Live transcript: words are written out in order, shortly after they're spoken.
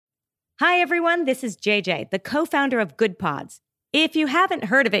Hi, everyone. This is JJ, the co-founder of Good Pods. If you haven't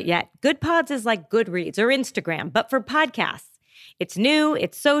heard of it yet, Good Pods is like Goodreads or Instagram, but for podcasts. It's new,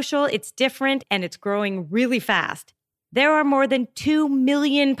 it's social, it's different, and it's growing really fast. There are more than 2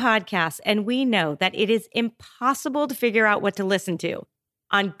 million podcasts, and we know that it is impossible to figure out what to listen to.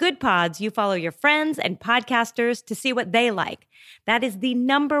 On Good Pods, you follow your friends and podcasters to see what they like. That is the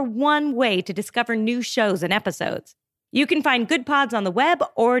number one way to discover new shows and episodes. You can find Good Pods on the web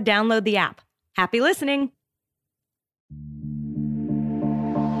or download the app. Happy listening.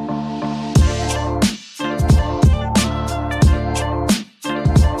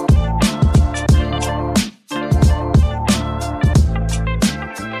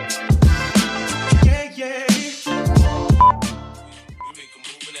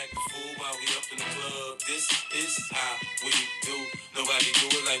 Nobody do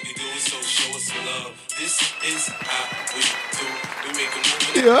it like we do it, so show us some love. This is how we do. We make a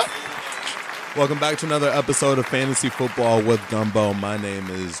move. Yeah. Welcome back to another episode of Fantasy Football with Gumbo. My name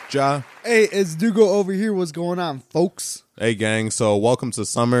is Ja. Hey, it's Dugo over here. What's going on, folks? Hey, gang. So welcome to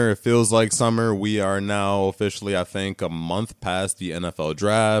summer. It feels like summer. We are now officially, I think, a month past the NFL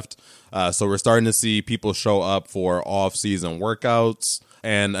draft. So we're starting to see people show up for off-season workouts.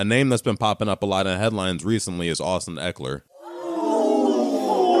 And a name that's been popping up a lot in headlines recently is Austin Ekeler.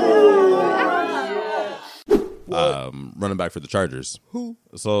 Running back for the Chargers. Who?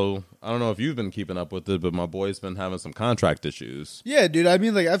 So I don't know if you've been keeping up with it, but my boy's been having some contract issues. Yeah, dude. I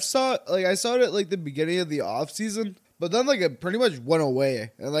mean, I saw it at the beginning of the offseason, but then it pretty much went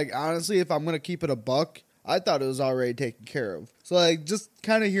away. And honestly, if I'm gonna keep it a buck, I thought it was already taken care of. So just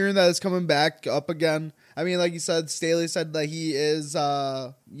kind of hearing that it's coming back up again. I mean, like you said, Staley said that he is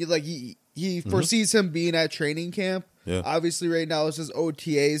he foresees him being at training camp. Yeah. Obviously, right now it's just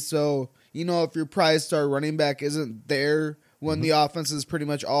OTAs, so. You know, if your prize star running back isn't there when the offense is pretty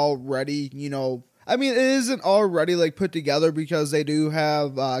much already, I mean, it isn't already put together because they do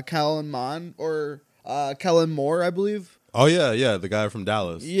have Kellen Moore, I believe. Oh yeah, the guy from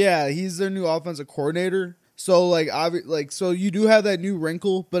Dallas. Yeah, he's their new offensive coordinator. So so you do have that new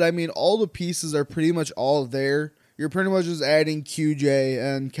wrinkle, but I mean, all the pieces are pretty much all there. You're pretty much just adding QJ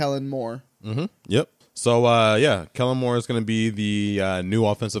and Kellen Moore. Mm-hmm. Yep. So, Kellen Moore is going to be the new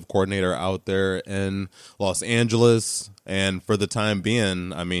offensive coordinator out there in Los Angeles. And for the time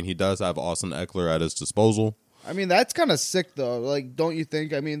being, I mean, he does have Austin Ekeler at his disposal. I mean, that's kind of sick, though. Don't you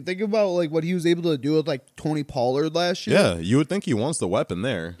think? I mean, think about, what he was able to do with, Tony Pollard last year. Yeah, you would think he wants the weapon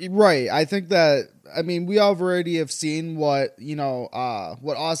there. Right. I think that, we already have seen what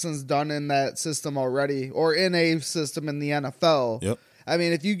Austin's done in that system already, or in a system in the NFL. Yep. I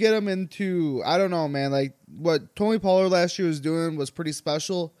mean, if you get him into, I don't know, man, what Tony Pollard last year was doing was pretty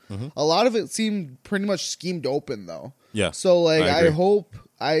special. Mm-hmm. A lot of it seemed pretty much schemed open, though. Yeah. So,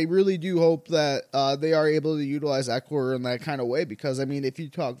 I really do hope that they are able to utilize Ekeler in that kind of way because, if you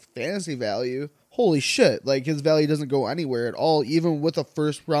talk fantasy value, holy shit, his value doesn't go anywhere at all, even with a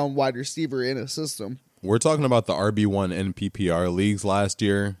first-round wide receiver in a system. We're talking about the RB1 in PPR leagues last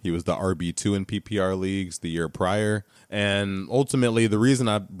year. He was the RB2 in PPR leagues the year prior. And ultimately, the reason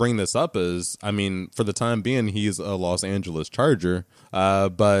I bring this up is, for the time being, he's a Los Angeles Charger.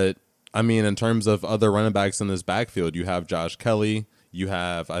 But, in terms of other running backs in this backfield, you have Josh Kelly, you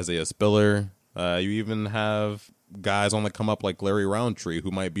have Isaiah Spiller, you even have guys on the come up like Larry Roundtree who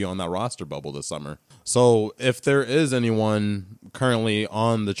might be on that roster bubble this summer. So if there is anyone currently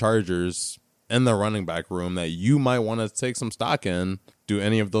on the Chargers in the running back room that you might want to take some stock in, do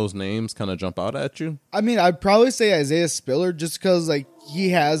any of those names kind of jump out at you? I'd probably say Isaiah Spiller just because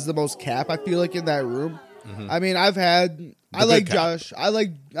he has the most cap, I feel in that room. Mm-hmm. I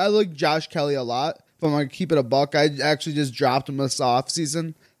like Josh Kelly a lot. If I'm going to keep it a buck, I actually just dropped him this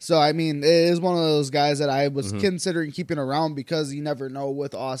offseason. So, it is one of those guys that I was considering keeping around because you never know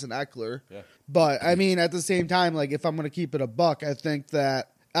with Austin Ekeler. Yeah. But, at the same time, if I'm going to keep it a buck, I think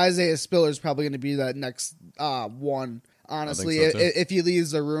that Isaiah Spiller is probably going to be that next one. Honestly, so if he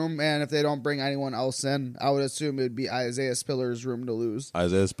leaves the room and if they don't bring anyone else in, I would assume it would be Isaiah Spiller's room to lose.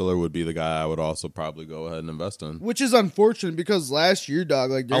 Isaiah Spiller would be the guy I would also probably go ahead and invest in. Which is unfortunate because last year,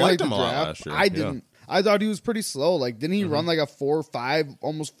 dog, I liked him a lot last year. I didn't. Yeah. I thought he was pretty slow. Didn't he run a 4.5,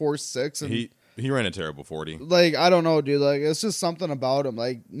 almost 4.6? And he ran a terrible 40. I don't know, dude. It's just something about him.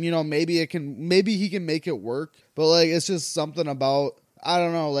 Maybe he can make it work, but it's just something about, I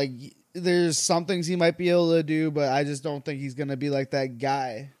don't know, there's some things he might be able to do, but I just don't think he's going to be that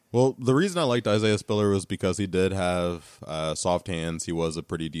guy. Well, the reason I liked Isaiah Spiller was because he did have soft hands. He was a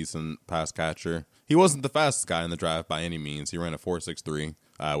pretty decent pass catcher. He wasn't the fastest guy in the draft by any means. He ran a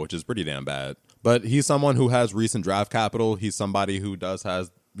 4.63, which is pretty damn bad. But he's someone who has recent draft capital. He's somebody who does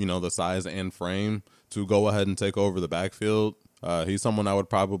have the size and frame to go ahead and take over the backfield, he's someone I would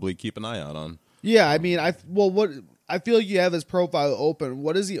probably keep an eye out on. Yeah, I mean, I feel like you have his profile open.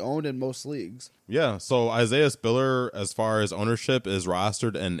 What is he owned in most leagues? Yeah, so Isaiah Spiller, as far as ownership, is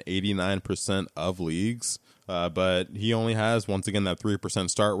rostered in 89% of leagues. But he only has, once again, that 3%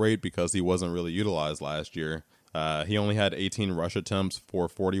 start rate because he wasn't really utilized last year. He only had 18 rush attempts for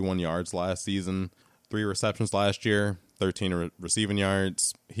 41 yards last season, 3 receptions last year, 13 receiving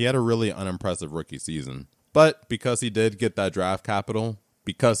yards. He had a really unimpressive rookie season. But because he did get that draft capital,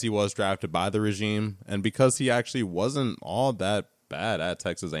 because he was drafted by the regime, and because he actually wasn't all that bad at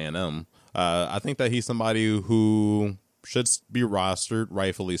Texas A&M, I think that he's somebody who should be rostered,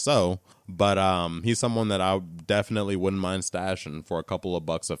 rightfully so. But he's someone that I definitely wouldn't mind stashing for a couple of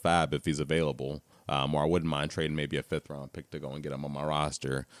bucks a fab if he's available. Or I wouldn't mind trading maybe a 5th round pick to go and get him on my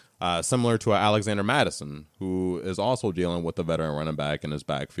roster. Similar to Alexander Madison, who is also dealing with the veteran running back in his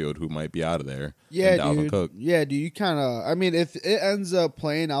backfield who might be out of there. Yeah, Dalvin dude. Cook. Yeah, dude. You kind of, I mean, if it ends up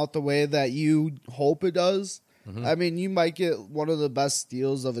playing out the way that you hope it does, I mean, you might get one of the best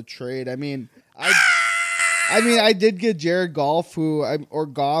steals of a trade. I mean, I did get Jared Goff, who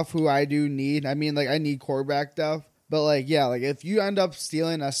I do need. I mean, like, I need quarterback depth. But, like, yeah, like, if you end up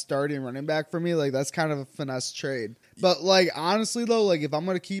stealing a starting running back for me, like, that's kind of a finesse trade. But, like, honestly, though, like, if I'm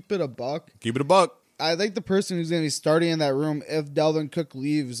going to keep it a buck. Keep it a buck. I think the person who's going to be starting in that room, if Dalvin Cook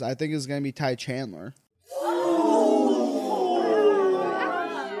leaves, I think is going to be Ty Chandler.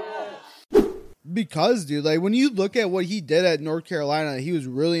 Because, dude, like, when you look at what he did at North Carolina, he was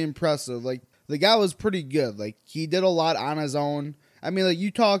really impressive. Like, the guy was pretty good. Like, he did a lot on his own. I mean, like,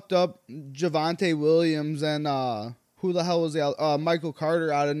 you talked up Javonte Williams and, who the hell was Michael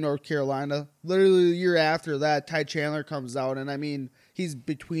Carter out of North Carolina. Literally the year after that, Ty Chandler comes out, and I mean, he's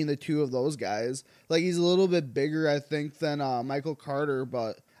between the two of those guys. Like, he's a little bit bigger, I think, than Michael Carter,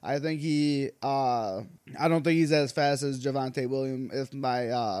 but I think I don't think he's as fast as Javonte Williams if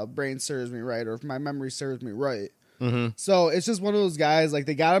my brain serves me right, or if my memory serves me right. Mm-hmm. So it's just one of those guys, like,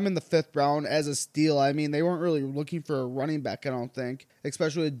 they got him in the 5th round as a steal. I mean, they weren't really looking for a running back, I don't think,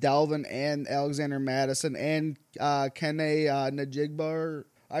 especially with Dalvin and Alexander Madison and Kene Najigba.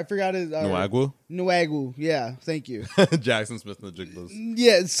 I forgot his... Nwagu, yeah, thank you. Jackson Smith Najigba.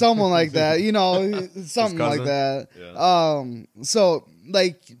 Yeah, someone like that, something like that. Yeah. So,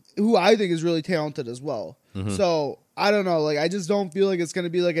 like, who I think is really talented as well. Mm-hmm. So... I don't know. Like, I just don't feel like it's going to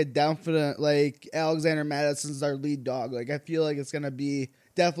be like a definite, like, Alexander Madison's our lead dog. Like, I feel like it's going to be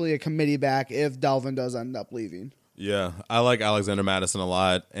definitely a committee back if Dalvin does end up leaving. Yeah, I like Alexander Madison a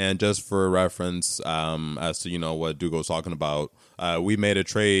lot. And just for reference, as to, what Dugo's talking about, we made a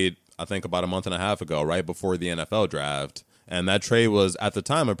trade, I think, about a month and a half ago, right before the NFL draft. And that trade was, at the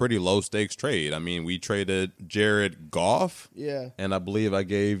time, a pretty low-stakes trade. I mean, we traded Jared Goff. Yeah. And I believe I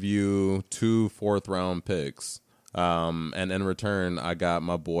gave you 2 4th-round picks. And in return, I got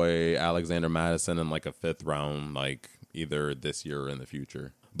my boy Alexander Madison in like a 5th round, like either this year or in the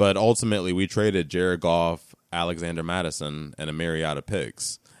future. But ultimately, we traded Jared Goff, Alexander Madison, and a myriad of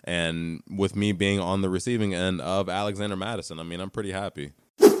picks. And with me being on the receiving end of Alexander Madison, I mean, I'm pretty happy.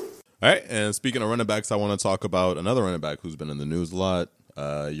 All right, and speaking of running backs, I want to talk about another running back who's been in the news a lot.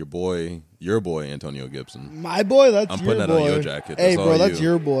 Your boy, Antonio Gibson. My boy, that's your boy. I'm putting that on your jacket. Hey, bro, that's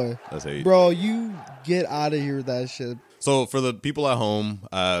your boy. That's hate. Bro, you get out of here with that shit. So for the people at home,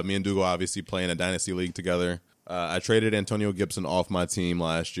 me and Dugo obviously play in a dynasty league together. I traded Antonio Gibson off my team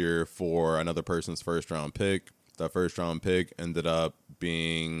last year for another person's 1st-round pick. That 1st-round pick ended up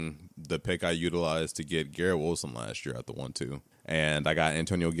being the pick I utilized to get Garrett Wilson last year at the 1-2. And I got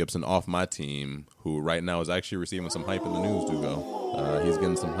Antonio Gibson off my team, who right now is actually receiving some hype in the news, Dugo. He's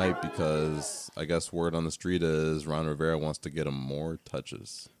getting some hype because I guess word on the street is Ron Rivera wants to get him more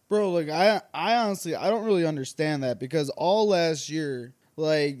touches. Bro, like, I honestly, I don't really understand that because all last year,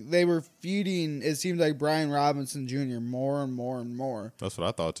 like, they were feeding, it seemed like, Brian Robinson Jr. more and more and more. That's what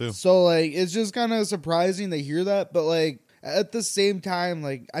I thought, too. So, like, it's just kind of surprising to hear that, but, like, at the same time,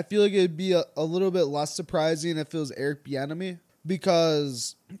 like, I feel like it'd be a little bit less surprising if it was Eric Bieniemy.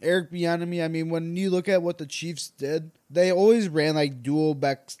 Because Eric Bieniemy, I mean, when you look at what the Chiefs did, they always ran like dual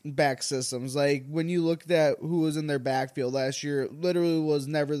back systems. Like when you looked at who was in their backfield last year, it literally was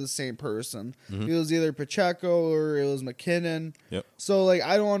never the same person. Mm-hmm. It was either Pacheco or it was McKinnon. Yep. So like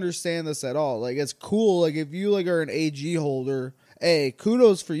I don't understand this at all. Like it's cool. Like if you like are an AG holder, hey,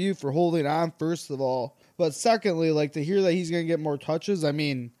 kudos for you for holding on first of all. But secondly, like to hear that he's gonna get more touches, I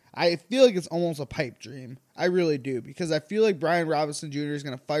mean, I feel like it's almost a pipe dream. I really do. Because I feel like Brian Robinson Jr. is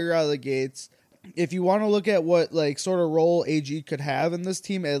going to fire out of the gates. If you want to look at what like sort of role AG could have in this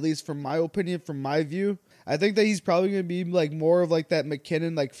team, at least from my opinion, from my view, I think that he's probably going to be like more of like that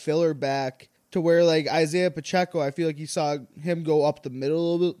McKinnon like filler back to where like Isaiah Pacheco, I feel like you saw him go up the middle a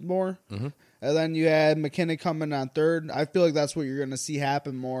little bit more. Mm-hmm. And then you had McKinnon coming on third. I feel like that's what you're going to see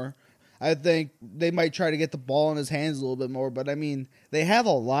happen more. I think they might try to get the ball in his hands a little bit more, but I mean, they have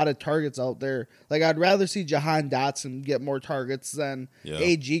a lot of targets out there. Like, I'd rather see Jahan Dotson get more targets than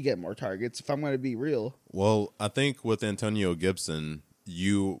AG get more targets, if I'm going to be real. Well, I think with Antonio Gibson,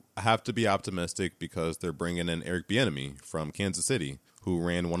 you have to be optimistic because they're bringing in Eric Bieniemy from Kansas City, who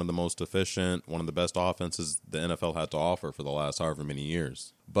ran one of the most efficient, one of the best offenses the NFL had to offer for the last however many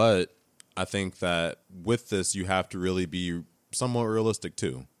years. But I think that with this, you have to really be somewhat realistic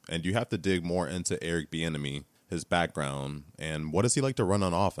too. And you have to dig more into Eric Bieniemy, his background, and what does he like to run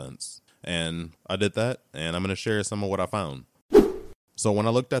on offense. And I did that, and I'm going to share some of what I found. So when I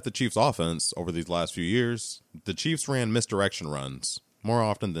looked at the Chiefs' offense over these last few years, the Chiefs ran misdirection runs more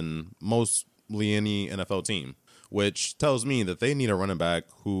often than mostly any NFL team, which tells me that they need a running back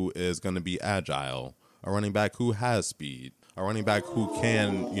who is going to be agile, a running back who has speed, a running back who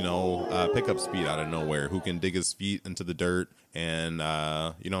can, pick up speed out of nowhere, who can dig his feet into the dirt and,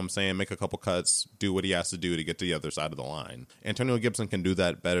 make a couple cuts, do what he has to do to get to the other side of the line. Antonio Gibson can do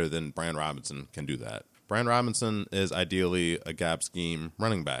that better than Brian Robinson can do that. Brian Robinson is ideally a gap scheme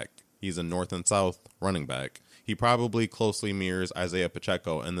running back. He's a north and south running back. He probably closely mirrors Isaiah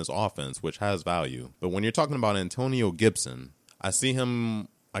Pacheco in this offense, which has value. But when you're talking about Antonio Gibson, I see him,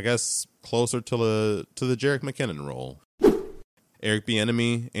 I guess, closer to the Jerick McKinnon role. Eric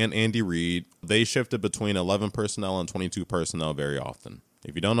Bieniemy and Andy Reid, they shifted between 11 personnel and 22 personnel very often.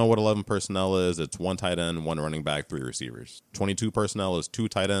 If you don't know what 11 personnel is, it's 1 tight end, 1 running back, 3 receivers. 22 personnel is 2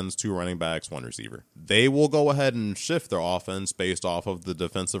 tight ends, 2 running backs, 1 receiver. They will go ahead and shift their offense based off of the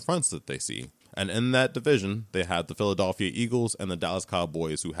defensive fronts that they see. And in that division, they have the Philadelphia Eagles and the Dallas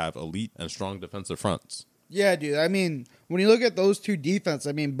Cowboys, who have elite and strong defensive fronts. Yeah, dude. I mean, when you look at those two defense,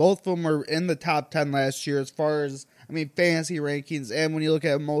 I mean, both of them were in the top 10 last year as far as, fantasy rankings. And when you look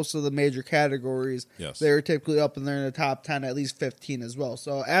at most of the major categories, they were typically up in there in the top 10, at least 15 as well.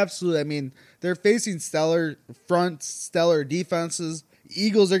 So, absolutely, they're facing stellar fronts, stellar defenses.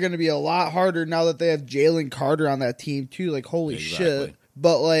 Eagles are going to be a lot harder now that they have Jalen Carter on that team, too. Like, holy shit.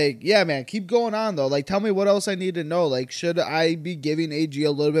 But, yeah, man, keep going on, though. Tell me what else I need to know. Should I be giving AG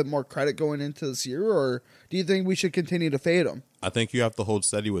a little bit more credit going into this year, or do you think we should continue to fade him? I think you have to hold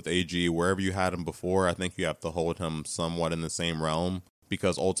steady with AG. Wherever you had him before, I think you have to hold him somewhat in the same realm,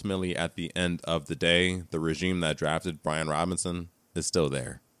 because ultimately, at the end of the day, the regime that drafted Brian Robinson is still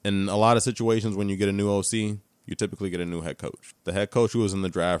there. In a lot of situations, when you get a new OC, you typically get a new head coach. The head coach who was in the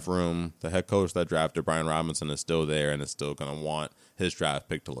draft room, the head coach that drafted Brian Robinson is still there and is still going to want his draft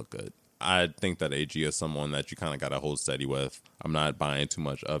pick to look good. I think that AG is someone that you kind of got to hold steady with. I'm not buying too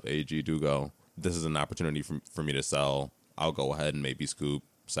much of AG Dugo. This is an opportunity for me to sell. I'll go ahead and maybe scoop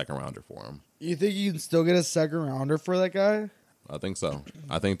second rounder for him. You think you can still get a second rounder for that guy? I think so.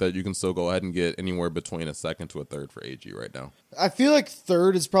 I think that you can still go ahead and get anywhere between a second to a third for AG right now. I feel like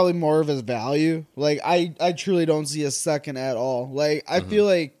third is probably more of his value. I truly don't see a second at all. I feel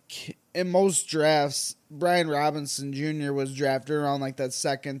like in most drafts, Brian Robinson Jr. was drafted around that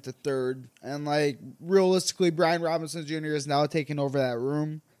second to third. And realistically, Brian Robinson Jr. is now taking over that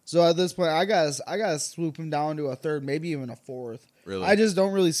room. So at this point, I gotta swoop him down to a third, maybe even a fourth. Really? I just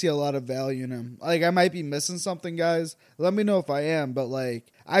don't really see a lot of value in him. I might be missing something, guys. Let me know if I am, but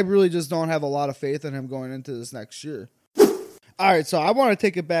I really just don't have a lot of faith in him going into this next year. All right, so I want to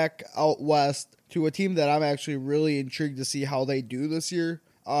take it back out west to a team that I'm actually really intrigued to see how they do this year.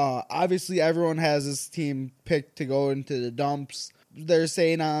 Obviously, everyone has this team picked to go into the dumps. They're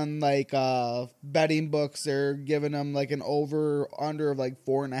saying on betting books, they're giving them an over under of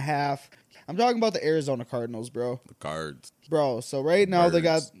 4.5. I'm talking about the Arizona Cardinals, bro. The Cards. Bro, so right now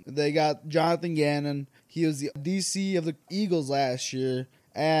Birds. they got Jonathan Gannon. He was the DC of the Eagles last year.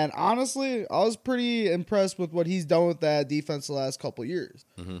 And honestly, I was pretty impressed with what he's done with that defense the last couple years.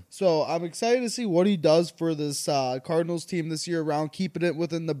 Mm-hmm. So I'm excited to see what he does for this Cardinals team this year around, keeping it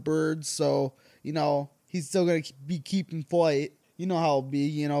within the birds. So, he's still going to be keeping flight. You know how it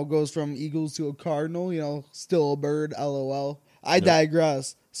be, goes from Eagles to a Cardinal, still a bird, LOL. I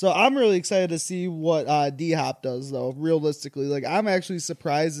digress. So I'm really excited to see what D-Hop does, though, realistically. I'm actually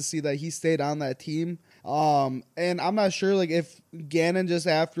surprised to see that he stayed on that team. And I'm not sure, if Gannon just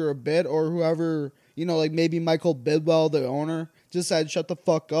after a bit or whoever, maybe Michael Bidwell, the owner, just said, shut the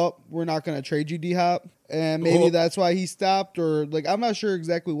fuck up. We're not going to trade you, D-Hop. And maybe that's why he stopped, or, I'm not sure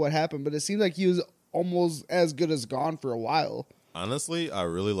exactly what happened, but it seems like he was almost as good as gone for a while. Honestly, I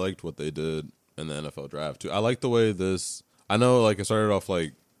really liked what they did in the NFL draft, too. I like the way this... I know, it started off,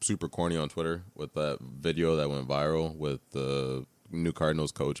 super corny on Twitter with that video that went viral with the new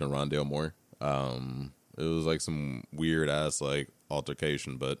Cardinals coach and Rondale Moore. It was like some weird ass like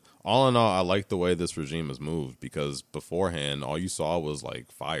altercation, but all in all, I like the way this regime has moved because beforehand, all you saw was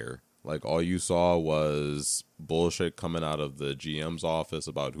like fire. Like all you saw was bullshit coming out of the GM's office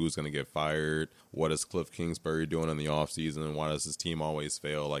about who's going to get fired. What is Cliff Kingsbury doing in the offseason? Why does his team always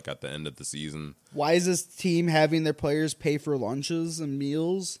fail like at the end of the season? Why is this team having their players pay for lunches and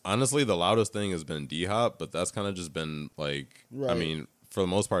meals? Honestly, the loudest thing has been D-Hop, but that's kind of just been like, right. I mean, for the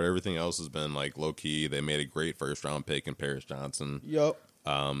most part, everything else has been like low key. They made a great first round pick in Paris Johnson. Yep.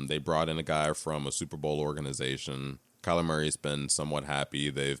 They brought in a guy from a Super Bowl organization. Kyler Murray's been somewhat happy.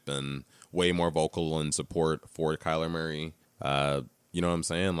 They've been way more vocal in support for Kyler Murray. You know what I'm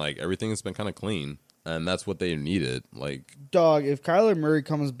saying? Like everything's been kind of clean, and that's what they needed. Like, dog, if Kyler Murray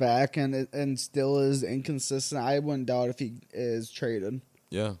comes back and still is inconsistent, I wouldn't doubt if he is traded.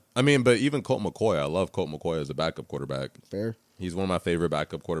 Yeah, I mean, but even Colt McCoy, I love Colt McCoy as a backup quarterback. Fair. He's one of my favorite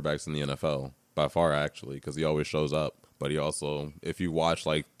backup quarterbacks in the NFL by far, actually, because he always shows up. But he also, if you watch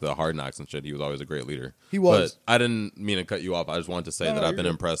like the Hard Knocks and shit, he was always a great leader. He was. But I didn't mean to cut you off. I just wanted to say that I've been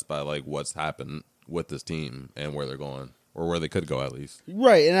impressed by like what's happened with this team and where they're going, or where they could go at least.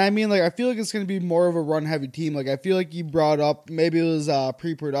 Right, and I mean, like, I feel like it's going to be more of a run-heavy team. Like, I feel like you brought up, maybe it was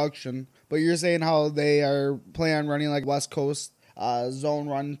pre-production, but you're saying how they are planning on running like West Coast zone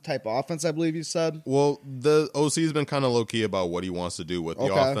run type offense, I believe you said. Well, the OC's been kind of low-key about what he wants to do with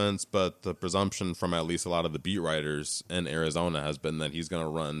the offense, but the presumption from at least a lot of the beat writers in Arizona has been that he's going to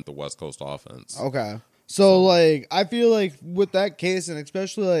run the West Coast offense. Okay. So, like, I feel like with that case, and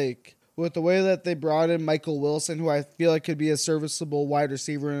especially, like, with the way that they brought in Michael Wilson, who I feel like could be a serviceable wide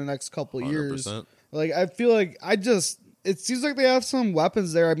receiver in the next couple of years. Like, I feel like it seems like they have some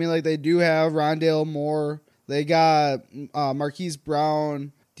weapons there. I mean, like, they do have Rondale Moore. They got Marquise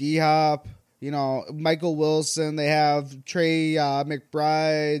Brown, D-Hop, you know, Michael Wilson. They have Trey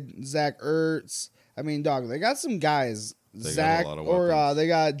McBride, Zach Ertz. I mean, dog, they got some guys. They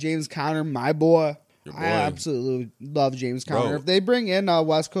got James Conner, my boy. I absolutely love James Conner. Bro. If they bring in a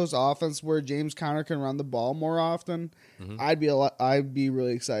West Coast offense where James Conner can run the ball more often, I'd be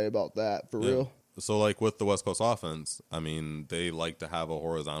really excited about that, for real. So, like, with the West Coast offense, I mean, they like to have a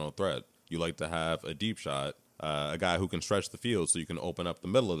horizontal threat. You like to have a deep shot, a guy who can stretch the field so you can open up the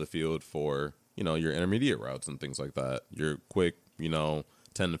middle of the field for, you know, your intermediate routes and things like that. Your quick, you know,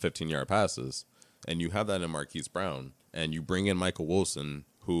 10 to 15-yard passes. And you have that in Marquise Brown. And you bring in Michael Wilson,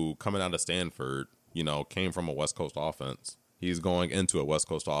 who, coming out of Stanford, you know, came from a West Coast offense. He's going into a West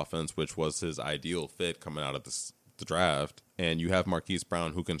Coast offense, which was his ideal fit coming out of the draft. And you have Marquise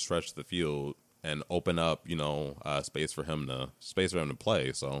Brown, who can stretch the field and open up, you know, space for him to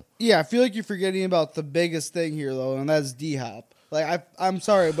play. So yeah, I feel like you're forgetting about the biggest thing here, though, and that's D-Hop. Like, I'm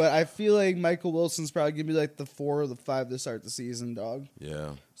sorry, but I feel like Michael Wilson's probably gonna be like the 4 or the 5 to start the season, dog.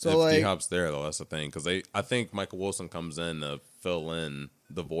 Yeah. So if D-Hop's there, though, that's the thing, because I think Michael Wilson comes in to fill in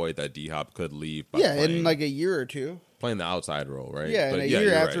the void that D-Hop could leave. In like a year or two. Playing the outside role, right? Yeah, in a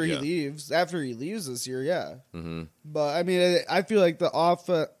year after he leaves. After he leaves this year, yeah. Mm-hmm. But I mean, I feel like the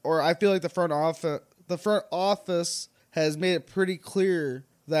front office has made it pretty clear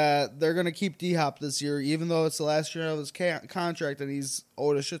that they're going to keep D-Hop this year, even though it's the last year of his contract and he's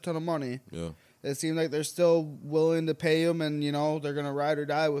owed a shit ton of money. Yeah. It seems like they're still willing to pay him, and, you know, they're going to ride or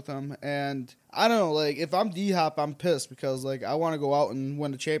die with him. And I don't know, like, if I'm D-Hop, I'm pissed because, like, I want to go out and win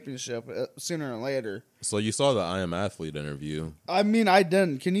the championship sooner than later. So you saw the I Am Athlete interview. I mean, I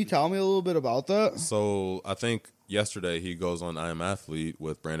didn't. Can you tell me a little bit about that? So I think yesterday he goes on I Am Athlete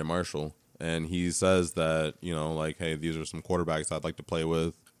with Brandon Marshall, and he says that, you know, like, hey, these are some quarterbacks I'd like to play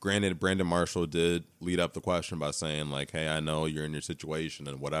with. Granted, Brandon Marshall did lead up the question by saying, like, hey, I know you're in your situation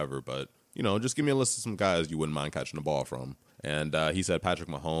and whatever, but, you know, just give me a list of some guys you wouldn't mind catching the ball from. And he said Patrick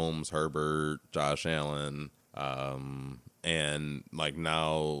Mahomes, Herbert, Josh Allen, and, like,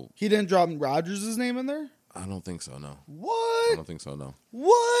 now... He didn't drop Rodgers' name in there? I don't think so, no. What? I don't think so, no.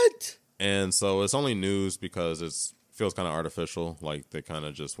 What? And so it's only news because it feels kind of artificial. Like, they kind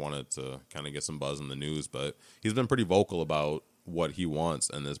of just wanted to kind of get some buzz in the news. But he's been pretty vocal about what he wants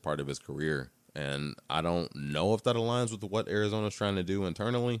in this part of his career. And I don't know if that aligns with what Arizona's trying to do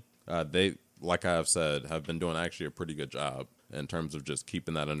internally. They, like I have said, have been doing actually a pretty good job in terms of just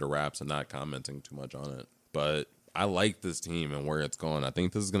keeping that under wraps and not commenting too much on it. But I like this team and where it's going. I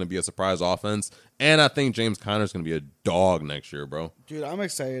think this is going to be a surprise offense. And I think James Conner's going to be a dog next year, bro. Dude, I'm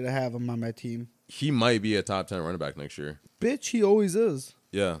excited to have him on my team. He might be a top 10 running back next year. Bitch, he always is.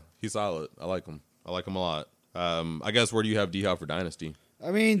 Yeah, he's solid. I like him. I like him a lot. I guess, where do you have D-Hop for Dynasty?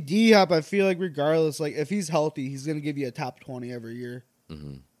 I mean, D-Hop, I feel like regardless, like, if he's healthy, he's going to give you a top 20 every year.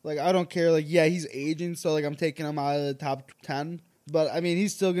 Mm-hmm. Like, I don't care. Like, yeah, he's aging, so, like, I'm taking him out of the top 10. But, I mean,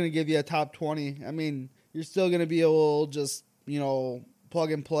 he's still going to give you a top 20. I mean, you're still going to be able to just,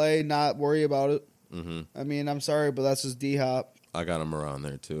 plug and play, not worry about it. Mm-hmm. I mean, I'm sorry, but that's just D-Hop. I got him around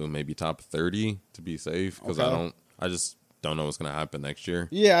there, too. Maybe top 30 to be safe, because I just don't know what's going to happen next year.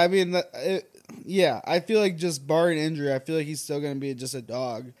 Yeah, I mean, I feel like just barring injury, I feel like he's still going to be just a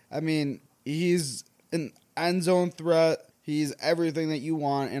dog. I mean, he's an end zone threat. He's everything that you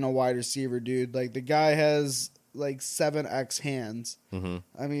want in a wide receiver, dude. Like, the guy has, like, 7X hands. Mm-hmm.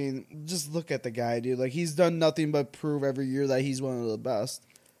 I mean, just look at the guy, dude. Like, he's done nothing but prove every year that he's one of the best.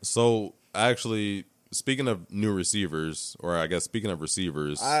 So, actually, speaking of new receivers, or I guess speaking of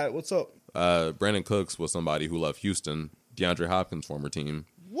receivers. What's up? Brandon Cooks was somebody who left Houston, DeAndre Hopkins' former team.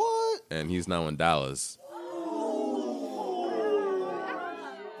 What? And he's now in Dallas.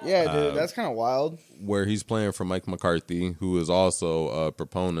 Yeah, dude, that's kind of wild. Where he's playing for Mike McCarthy, who is also a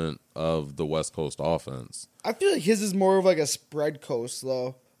proponent of the West Coast offense. I feel like his is more of like a spread coast,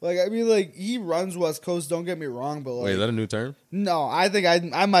 though. Like, I mean, like, he runs West Coast, don't get me wrong, but like... Wait, is that a new term? No, I think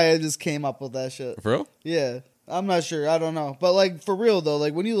I might have just came up with that shit. For real? Yeah. I'm not sure. I don't know. But, like, for real, though,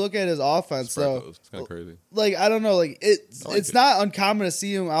 like, when you look at his offense, Spread though... goes. It's kind of crazy. Like, I don't know. Like, it's it. not uncommon to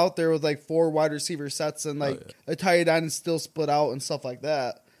see him out there with, like, 4 wide receiver sets and, like, a tight end still split out and stuff like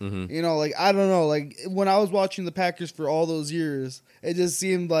that. Mm-hmm. Like, I don't know. Like, when I was watching the Packers for all those years, it just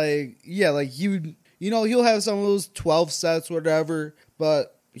seemed like, yeah, like, he'll have some of those 12 sets, whatever,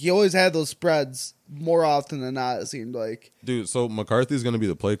 but he always had those spreads more often than not, it seemed like. Dude, so McCarthy's going to be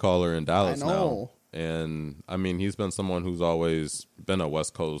the play caller in Dallas I know. now. And, I mean, he's been someone who's always been a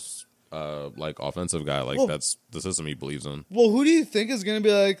West Coast, like, offensive guy. Like, that's the system he believes in. Well, who do you think is going to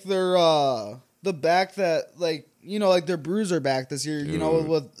be, like, their, the back that, like, like their bruiser back this year, Dude,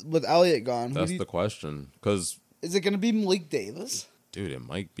 with Elliott gone? That's the question. Because... Is it going to be Malik Davis? Dude, it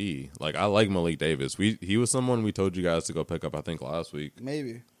might be. Like, I like Malik Davis. He was someone we told you guys to go pick up, I think, last week.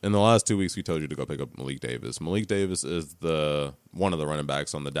 Maybe. In the last 2 weeks, we told you to go pick up Malik Davis. Malik Davis is one of the running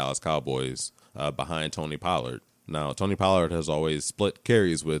backs on the Dallas Cowboys behind Tony Pollard. Now, Tony Pollard has always split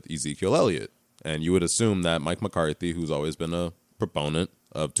carries with Ezekiel Elliott. And you would assume that Mike McCarthy, who's always been a proponent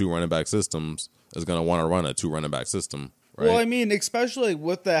of 2 running back systems, is going to want to run a 2 running back system. Right? Well, I mean, especially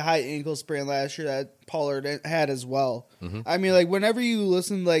with that high ankle sprain last year that Pollard had as well. Mm-hmm. I mean, like, whenever you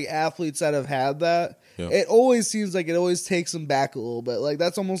listen to, like, athletes that have had that, it always seems like it always takes them back a little bit. Like,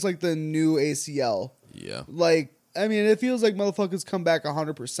 that's almost like the new ACL. Yeah. Like, I mean, it feels like motherfuckers come back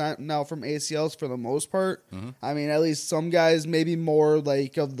 100% now from ACLs for the most part. Mm-hmm. I mean, at least some guys, maybe more,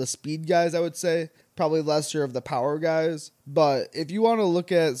 like, of the speed guys, I would say. Probably lesser of the power guys. But if you want to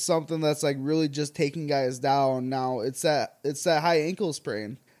look at something that's, like, really just taking guys down now, it's that high ankle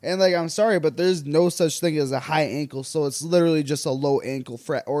sprain. And, like, I'm sorry, but there's no such thing as a high ankle, so it's literally just a low ankle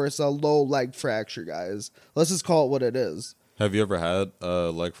or it's a low leg fracture, guys. Let's just call it what it is. Have you ever had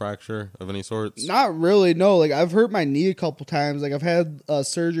a leg fracture of any sorts? Not really, no. Like, I've hurt my knee a couple times. Like, I've had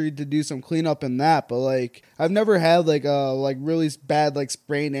surgery to do some cleanup in that, but, like, I've never had, like, a really bad, like,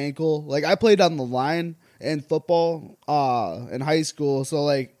 sprained ankle. Like, I played on the line in football in high school, so,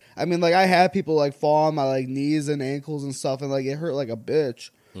 like, I mean, like, I had people, like, fall on my, like, knees and ankles and stuff, and, like, it hurt like a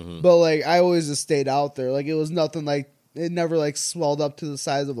bitch. Mm-hmm. But, like, I always just stayed out there. Like, it was nothing, like, it never, like, swelled up to the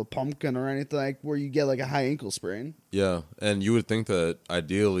size of a pumpkin or anything, like, where you get, like, a high ankle sprain. Yeah, and you would think that,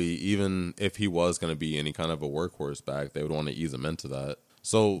 ideally, even if he was going to be any kind of a workhorse back, they would want to ease him into that.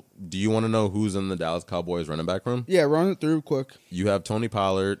 So, do you want to know who's in the Dallas Cowboys running back room? Yeah, run it through quick. You have Tony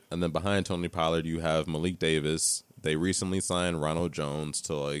Pollard, and then behind Tony Pollard, you have Malik Davis. They recently signed Ronald Jones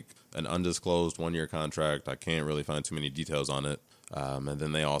to, like, an undisclosed 1-year contract. I can't really find too many details on it. And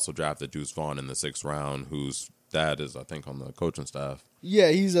then they also drafted Deuce Vaughn in the 6th round, whose dad is, I think, on the coaching staff.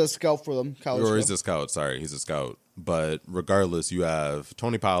 Yeah, he's a scout for them. Or he's a scout. Sorry, he's a scout. But regardless, you have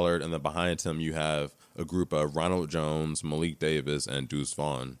Tony Pollard, and then behind him you have a group of Ronald Jones, Malik Davis, and Deuce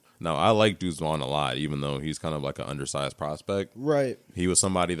Vaughn. Now, I like Deuce Vaughn a lot, even though he's kind of like an undersized prospect. Right. He was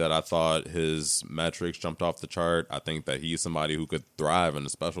somebody that I thought his metrics jumped off the chart. I think that he's somebody who could thrive in a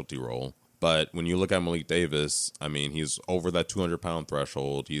specialty role. But when you look at Malik Davis, I mean, he's over that 200-pound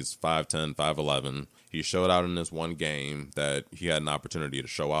threshold. He's 5'10", 5'11". He showed out in this one game that he had an opportunity to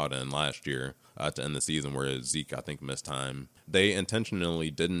show out in last year to end the season, where Zeke, I think, missed time. They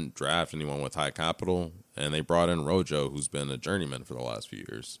intentionally didn't draft anyone with high capital, and they brought in Rojo, who's been a journeyman for the last few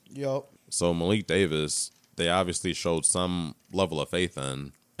years. Yep. So Malik Davis, they obviously showed some level of faith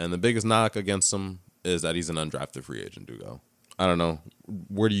in. And the biggest knock against him is that he's an undrafted free agent, Dugo. I don't know.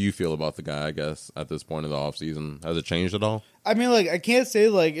 Where do you feel about the guy, I guess, at this point of the offseason? Has it changed at all? I mean, like, I can't say,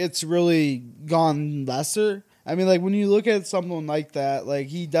 like, it's really gone lesser. I mean, like, when you look at someone like that, like,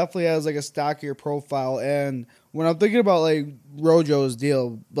 he definitely has, like, a stockier profile. And when I'm thinking about, like, Rojo's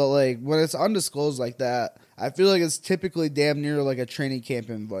deal, but, like, when it's undisclosed like that, I feel like it's typically damn near, like, a training camp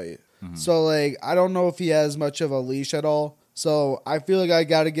invite. So, like, I don't know if he has much of a leash at all. So, I feel like I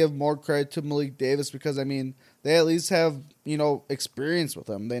got to give more credit to Malik Davis because, I mean, they at least have, experience with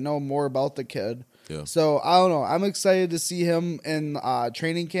him. They know more about the kid. Yeah. So, I don't know. I'm excited to see him in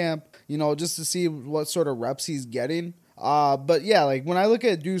training camp, just to see what sort of reps he's getting. But, yeah, like, when I look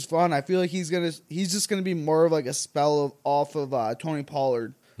at Deuce Vaughn, I feel like he's just going to be more of, like, a spell off of Tony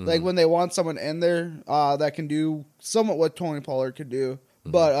Pollard. Like, when they want someone in there that can do somewhat what Tony Pollard could do.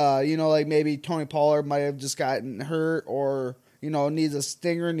 But, like, maybe Tony Pollard might have just gotten hurt or... needs a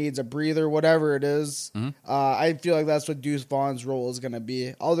stinger, needs a breather, whatever it is. I feel like that's what Deuce Vaughn's role is going to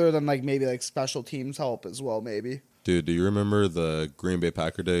be, other than like maybe like special teams help as well, maybe. Dude, do you remember the Green Bay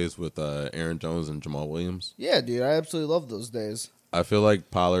Packer days with Aaron Jones and Jamal Williams? Yeah, dude, I absolutely love those days. I feel like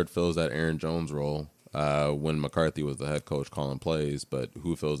Pollard fills that Aaron Jones role when McCarthy was the head coach calling plays, but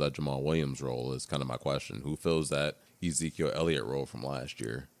who fills that Jamal Williams role is kind of my question. Who fills that Ezekiel Elliott role from last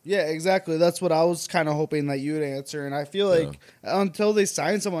year? Yeah, exactly. That's what I was kind of hoping that you would answer. And I feel like until they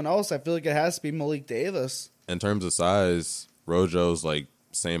sign someone else, I feel like it has to be Malik Davis. In terms of size, Rojo's like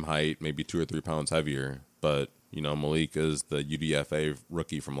same height, maybe 2 or 3 pounds heavier. But, Malik is the UDFA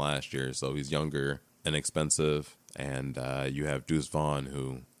rookie from last year, so he's younger, inexpensive. And you have Deuce Vaughn,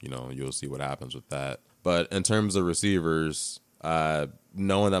 who, you'll see what happens with that. But in terms of receivers,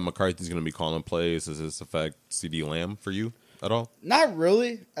 knowing that McCarthy's going to be calling plays, does this affect CeeDee Lamb for you at all? Not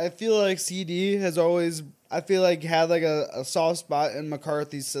really. I feel like CD has always, had like a soft spot in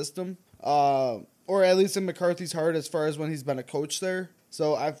McCarthy's system, or at least in McCarthy's heart as far as when he's been a coach there.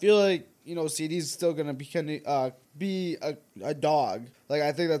 So I feel like, CD's still going to be a dog. Like,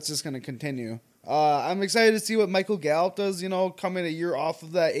 I think that's just going to continue. I'm excited to see what Michael Gallup does, coming a year off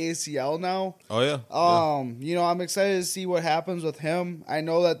of that ACL now. Oh, yeah. I'm excited to see what happens with him. I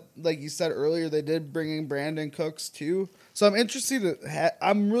know that, like you said earlier, they did bring in Brandon Cooks, too. So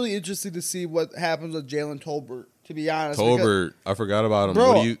I'm really interested to see what happens with Jalen Tolbert, to be honest. Tolbert, I forgot about him.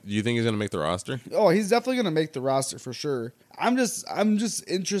 Bro, do you think he's going to make the roster? Oh, he's definitely going to make the roster for sure. I'm just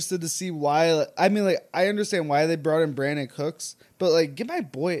interested to see why. I mean, like, I understand why they brought in Brandon Cooks, but like, give my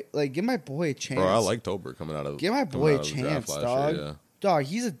boy a chance. Bro, I like Tolbert coming out of. Give my boy a chance, dog. Year, yeah. Dog,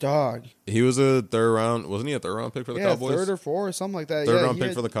 he's a dog. He was a third round. Wasn't he a third round pick for the Cowboys? Third or fourth, or something like that. Third round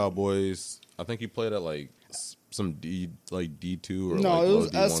pick for the Cowboys. I think he played at like some D2 or no, like it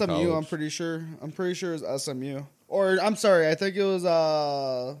was D1 SMU. college. I'm pretty sure it was SMU. Or I'm sorry, I think it was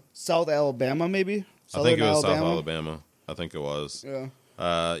South Alabama, maybe. I think it was South Alabama. I think it was. Yeah.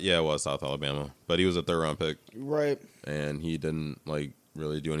 Yeah, it was South Alabama, but he was a third round pick, right? And he didn't like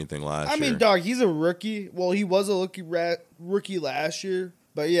really do anything last year. I mean, dog, he's a rookie. Well, he was a rookie last year,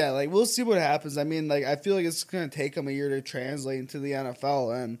 but yeah, like we'll see what happens. I mean, like I feel like it's gonna take him a year to translate into the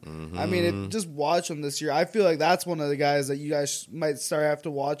NFL, and I mean, just watch him this year. I feel like that's one of the guys that you guys might start have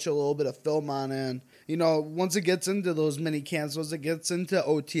to watch a little bit of film on, and once it gets into those mini camps, once it gets into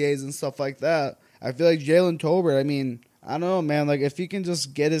OTAs and stuff like that, I feel like Jalen Tolbert. I mean, I don't know, man. Like, if he can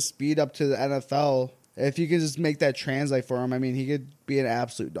just get his speed up to the NFL, if you can just make that translate for him, I mean, he could be an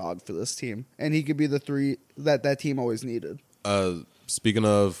absolute dog for this team. And he could be the 3 that team always needed. Speaking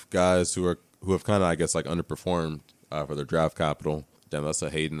of guys who have kind of, I guess, like underperformed for their draft capital, damn, that's a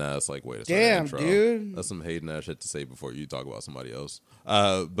Hayden-ass, like, way to start an intro. Dude. That's some Hayden-ass shit to say before you talk about somebody else.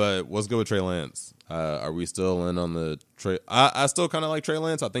 But let's go with Trey Lance. Are we still in on the Trey? I still kind of like Trey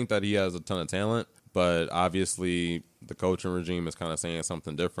Lance. I think that he has a ton of talent. But obviously, the coaching regime is kind of saying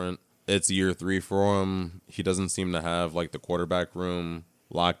something different. It's year 3 for him. He doesn't seem to have like the quarterback room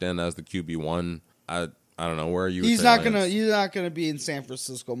locked in as the QB1. I don't know. Where are you? He's not gonna be in San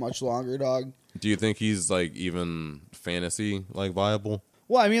Francisco much longer, dog. Do you think he's like even fantasy like viable?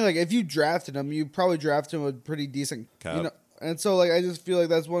 Well, I mean, like if you drafted him, you probably drafted him with pretty decent cap. And so like I just feel like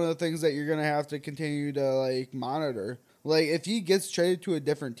that's one of the things that you're gonna have to continue to like monitor. Like if he gets traded to a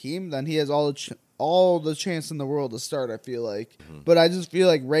different team, then he has all the chance in the world to start, I feel like. But I just feel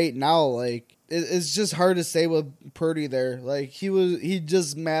like right now, like, it's just hard to say with Purdy there. Like, he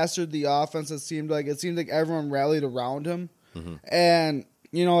just mastered the offense, it seemed like. It seemed like everyone rallied around him. And,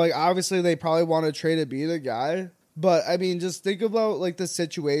 like, obviously they probably want to trade to be the guy. But, I mean, just think about, like, the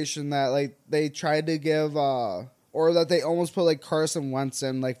situation that, like, they tried to give, or that they almost put, like, Carson Wentz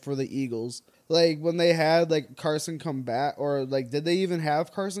in, like, for the Eagles. Like, when they had, like, Carson come back, or, like, did they even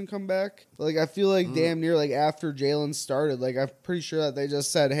have Carson come back? Like, I feel like damn near, like, after Jalen started, like, I'm pretty sure that they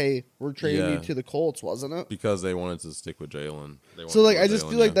just said, hey, we're trading you to the Colts, wasn't it? Because they wanted to stick with Jalen. So, like, I just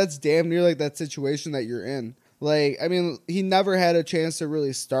feel like that's damn near, like, that situation that you're in. Like, I mean, he never had a chance to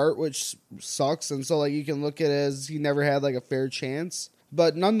really start, which sucks. And so, like, you can look at it as he never had, like, a fair chance.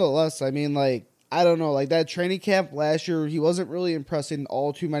 But nonetheless, I mean, like, I don't know. Like, that training camp last year, he wasn't really impressing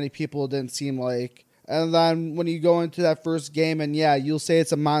all too many people, it didn't seem like. And then when you go into that first game, and yeah, you'll say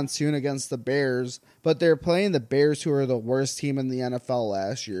it's a monsoon against the Bears, but they're playing the Bears, who are the worst team in the NFL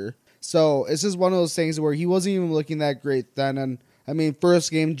last year. So it's just one of those things where he wasn't even looking that great then. And, I mean, first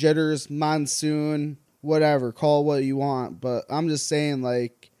game jitters, monsoon, whatever, call it what you want, but I'm just saying,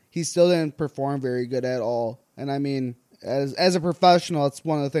 like, he still didn't perform very good at all. And I mean, as a professional, it's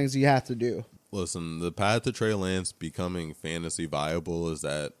one of the things you have to do. Listen, the path to Trey Lance becoming fantasy viable is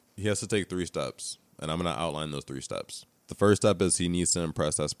that he has to take 3 steps, and I'm going to outline those 3 steps. The first step is he needs to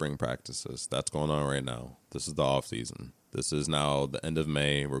impress at spring practices. That's going on right now. This is the off season. This is now the end of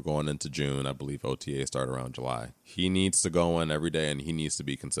May. We're going into June. I believe OTA start around July. He needs to go in every day, and he needs to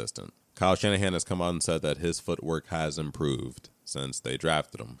be consistent. Kyle Shanahan has come out and said that his footwork has improved since they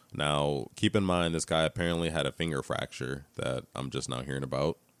drafted him. Now, keep in mind, this guy apparently had a finger fracture that I'm just now hearing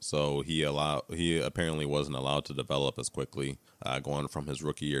about. So he apparently wasn't allowed to develop as quickly going from his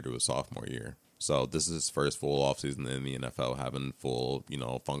rookie year to his sophomore year. So this is his first full offseason in the NFL, having full,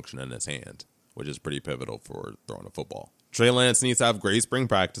 function in his hand, which is pretty pivotal for throwing a football. Trey Lance needs to have great spring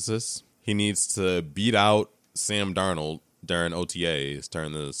practices. He needs to beat out Sam Darnold during OTAs,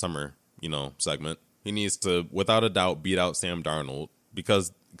 during the summer, segment. He needs to, without a doubt, beat out Sam Darnold,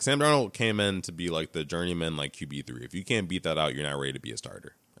 because Sam Darnold came in to be like the journeyman, like QB3. If you can't beat that out, you're not ready to be a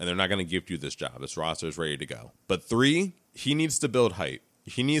starter. And they're not going to give you this job. This roster is ready to go. But 3, he needs to build hype.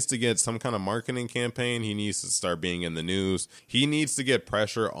 He needs to get some kind of marketing campaign. He needs to start being in the news. He needs to get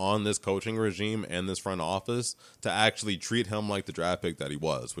pressure on this coaching regime and this front office to actually treat him like the draft pick that he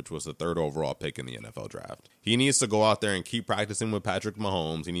was, which was the 3rd overall pick in the NFL draft. He needs to go out there and keep practicing with Patrick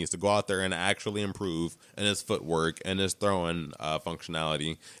Mahomes. He needs to go out there and actually improve in his footwork and his throwing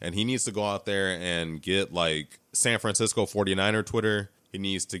functionality. And he needs to go out there and get like San Francisco 49er Twitter. He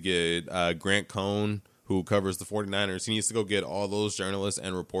needs to get Grant Cohn, who covers the 49ers. He needs to go get all those journalists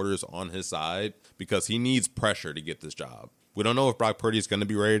and reporters on his side, because he needs pressure to get this job. We don't know if Brock Purdy is going to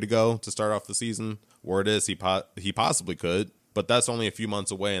be ready to go to start off the season. Word is he possibly could, but that's only a few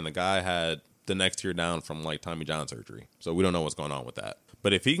months away, and the guy had the next tier down from like Tommy John surgery. So we don't know what's going on with that.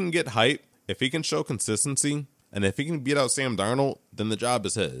 But if he can get hype, if he can show consistency, and if he can beat out Sam Darnold, then the job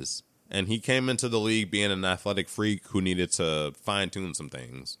is his. And he came into the league being an athletic freak who needed to fine-tune some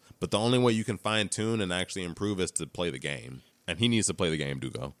things. But the only way you can fine-tune and actually improve is to play the game. And he needs to play the game,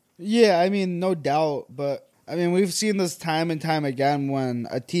 Dugo. Yeah, I mean, no doubt. But, I mean, we've seen this time and time again when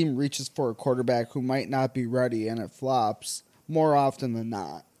a team reaches for a quarterback who might not be ready and it flops more often than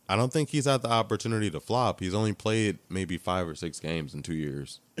not. I don't think he's had the opportunity to flop. He's only played maybe 5 or 6 games in 2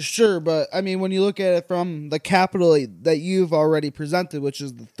 years. Sure, but I mean, when you look at it from the capital that you've already presented, which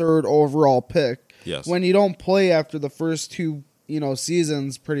is the 3rd overall pick, yes, when you don't play after the first 2,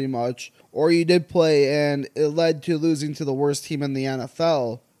 seasons pretty much, or you did play and it led to losing to the worst team in the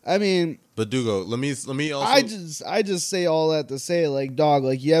NFL. I mean, but Dugo, let me also. I just say all that to say, like, dog,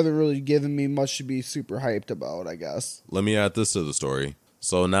 like, you haven't really given me much to be super hyped about, I guess. Let me add this to the story.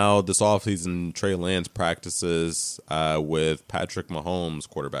 So now this offseason, Trey Lance practices with Patrick Mahomes'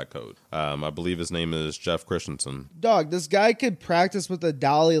 quarterback coach. I believe his name is Jeff Christensen. Dog, this guy could practice with the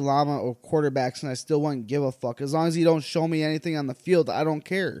Dalai Lama of quarterbacks, and I still wouldn't give a fuck. As long as you don't show me anything on the field, I don't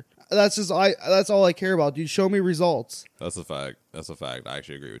care. That's all I care about, dude. Show me results. That's a fact. I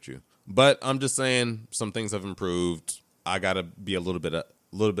actually agree with you. But I'm just saying some things have improved. I got to be a little bit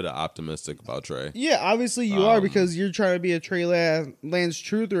optimistic about Trey. Yeah, obviously you are, because you're trying to be a Trey Lance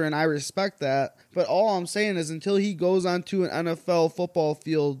truther, and I respect that. But all I'm saying is, until he goes onto an NFL football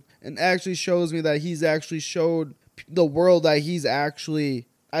field and actually shows me that he's actually showed the world that he's actually,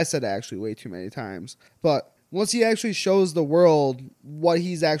 I said actually way too many times, but once he actually shows the world what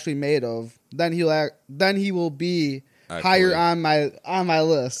he's actually made of, then he will be higher on my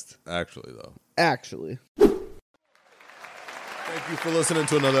list. Actually. Thank you for listening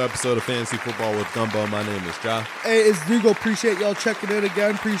to another episode of Fantasy Football with Gumbo. My name is Josh. Hey, it's Dugo. Appreciate y'all checking in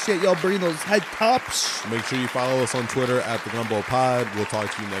again. Appreciate y'all bringing those head tops. Make sure you follow us on Twitter at the Gumbo Pod. We'll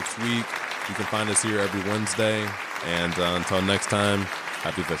talk to you next week. You can find us here every Wednesday. And until next time,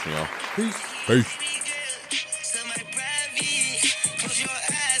 happy fishing, y'all. Peace.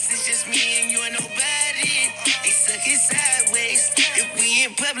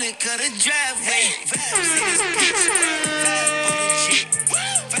 Public of the driveway.